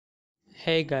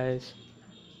Hey guys,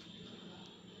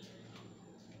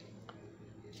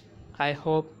 I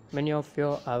hope many of you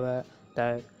are aware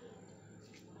that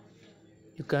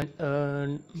you can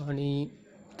earn money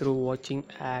through watching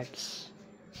ads.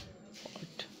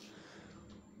 What?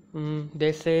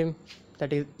 They say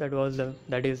that is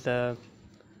the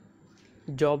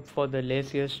job for the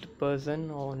laziest person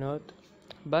on earth,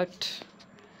 but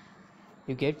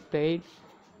you get paid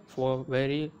for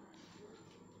very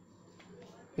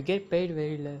you get paid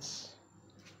very less.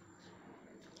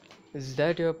 Is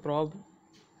that your problem?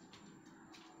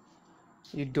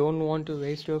 You don't want to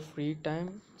waste your free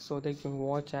time so that you can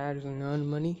watch ads and earn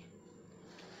money?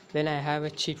 Then I have a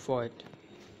cheat for it.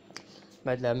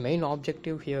 But the main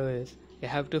objective here is you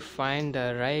have to find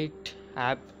the right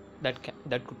app that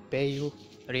could pay you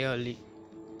really.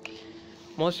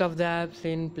 Most of the apps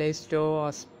in Play Store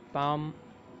are spam,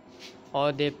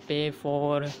 or they pay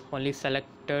for only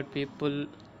selected people.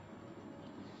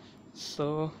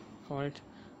 So what,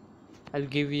 I'll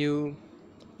give you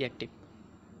a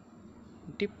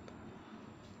tip,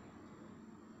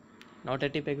 not a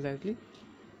tip exactly.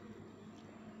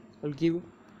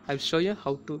 I'll show you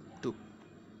how to do.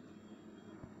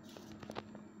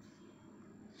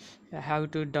 I have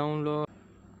to download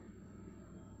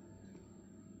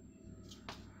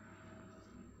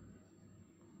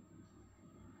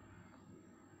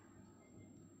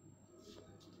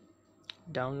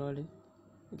it.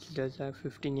 It does have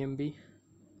 15 MB.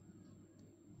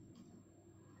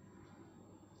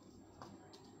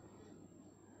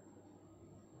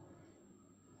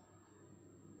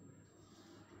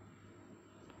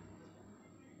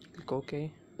 Click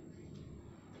OK.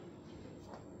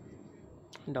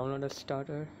 Download a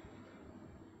starter.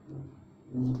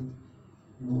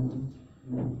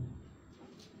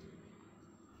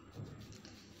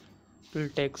 It will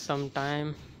take some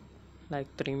time, like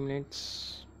 3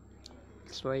 minutes.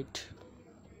 Let's wait.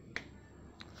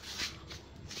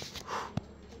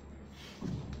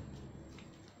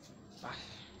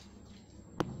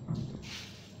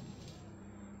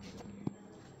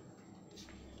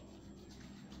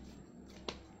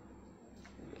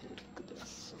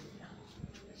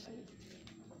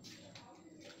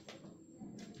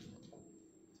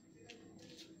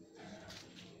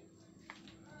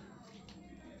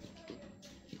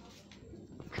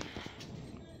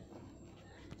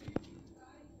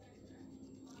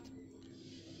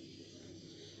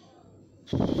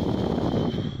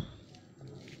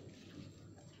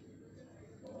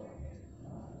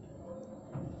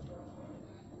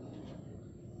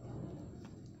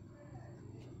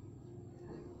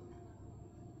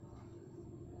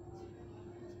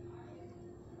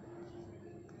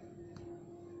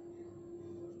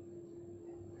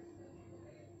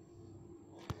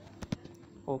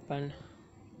 Open.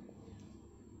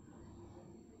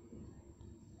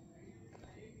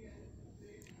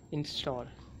 Install.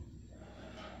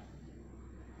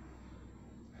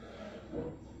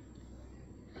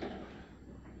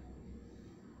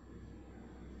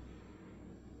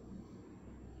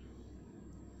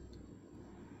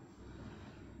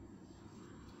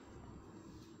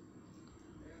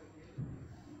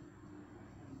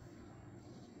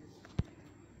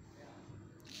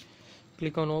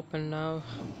 Click on open now.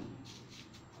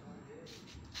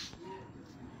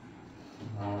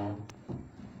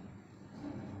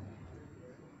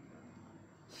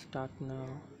 Start now.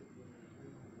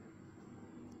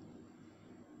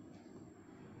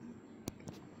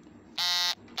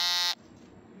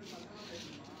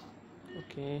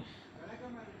 Okay.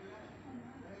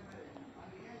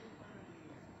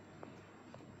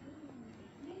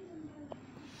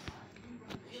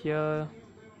 Here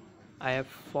I have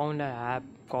found an app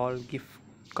called gift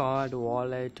card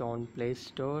wallet on Play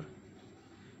Store.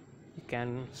 You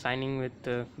can sign in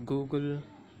with Google.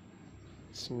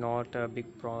 It's not a big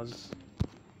process.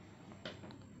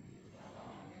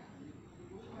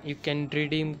 You can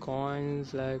redeem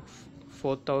coins like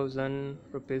 4,000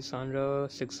 rupees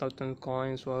 100, 6,000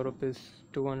 coins for rupees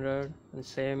 200, and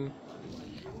same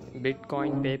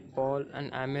Bitcoin, PayPal,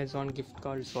 and Amazon gift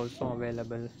card is also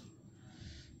available.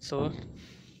 So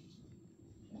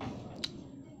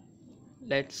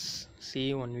let's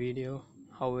see one video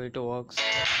how it works.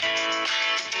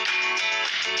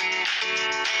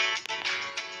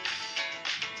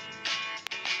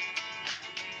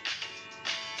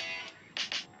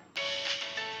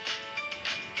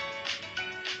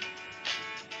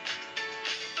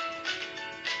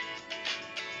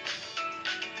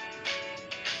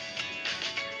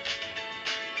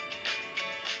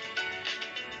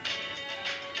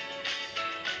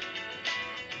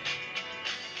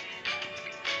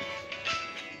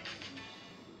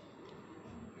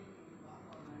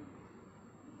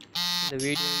 the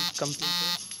video is completed,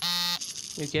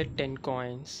 you get 10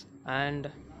 coins, and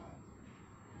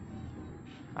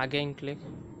again click,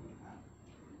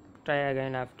 try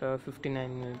again after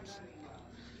 59 minutes.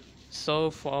 So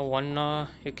for 1 hour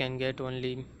you can get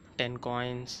only 10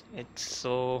 coins. It's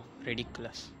so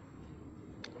ridiculous.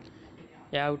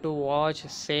 You have to watch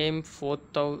same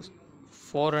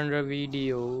 4,400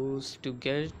 videos to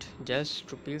get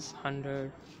just rupees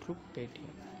 100 through Paytm.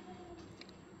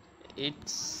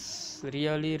 It's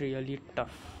really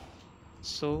tough.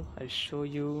 So I'll show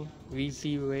you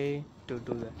easy way to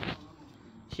do that.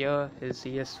 Here is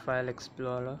ES File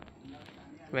Explorer.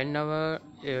 Whenever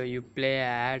you play an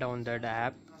ad on that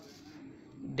app,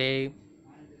 they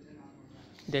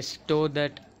store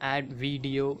that ad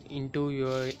video into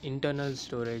your internal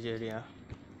storage area.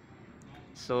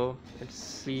 So let's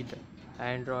see the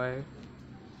Android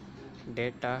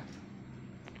data,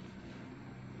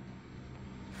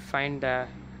 find the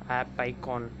app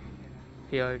icon,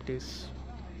 here it is,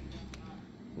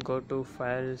 go to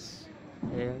files,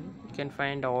 here you can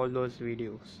find all those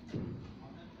videos.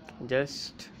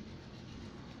 Just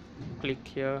click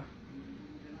here,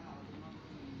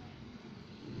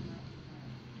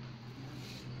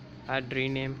 add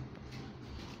rename,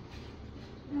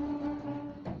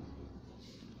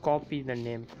 copy the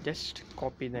name, just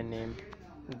copy the name,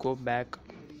 go back,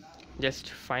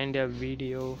 just find a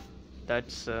video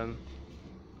that's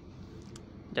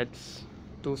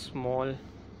too small,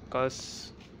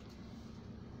 because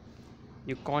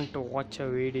you can't watch a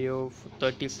video for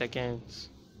 30 seconds.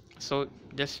 So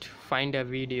just find a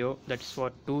video that's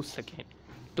for 2 seconds,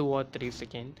 2 or 3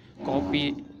 seconds,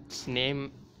 copy its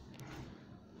name,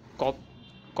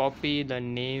 copy the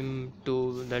name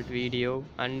to that video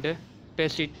and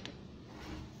paste it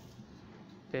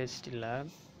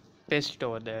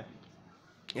over there,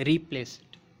 replace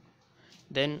it.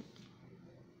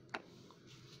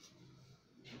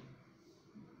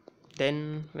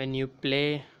 Then when you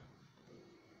play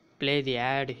the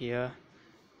ad here,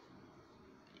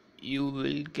 you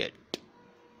will get,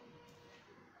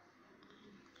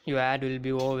 your ad will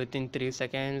be over within 3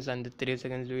 seconds, and the 3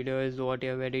 seconds video is what you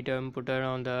have edited and put it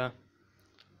on the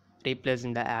replace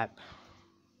in the app.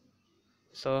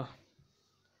 So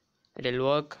it will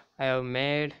work. I have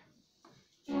made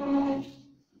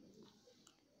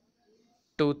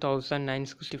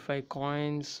 2,965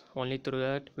 coins only through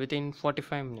that within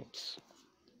 45 minutes.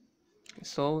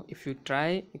 So if you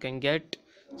try, you can get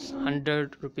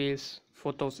 100 rupees,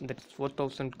 4,000, that's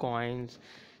 4,000 coins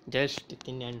just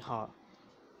within an hour.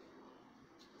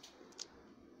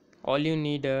 All you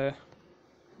need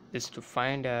is to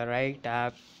find a right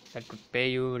app that could pay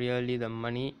you really the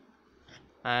money,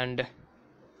 and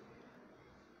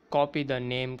copy the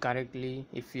name correctly.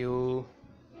 If you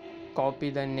copy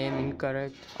the name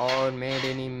incorrect or made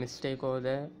any mistake over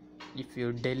there, if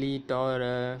you delete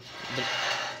or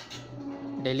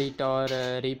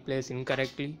replace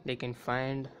incorrectly, they can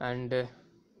find, and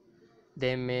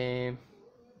they may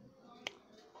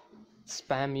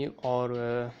spam you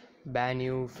or ban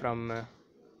you from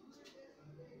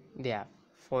the app,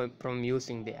 from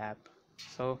using the app.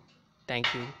 So thank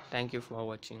you for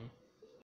watching.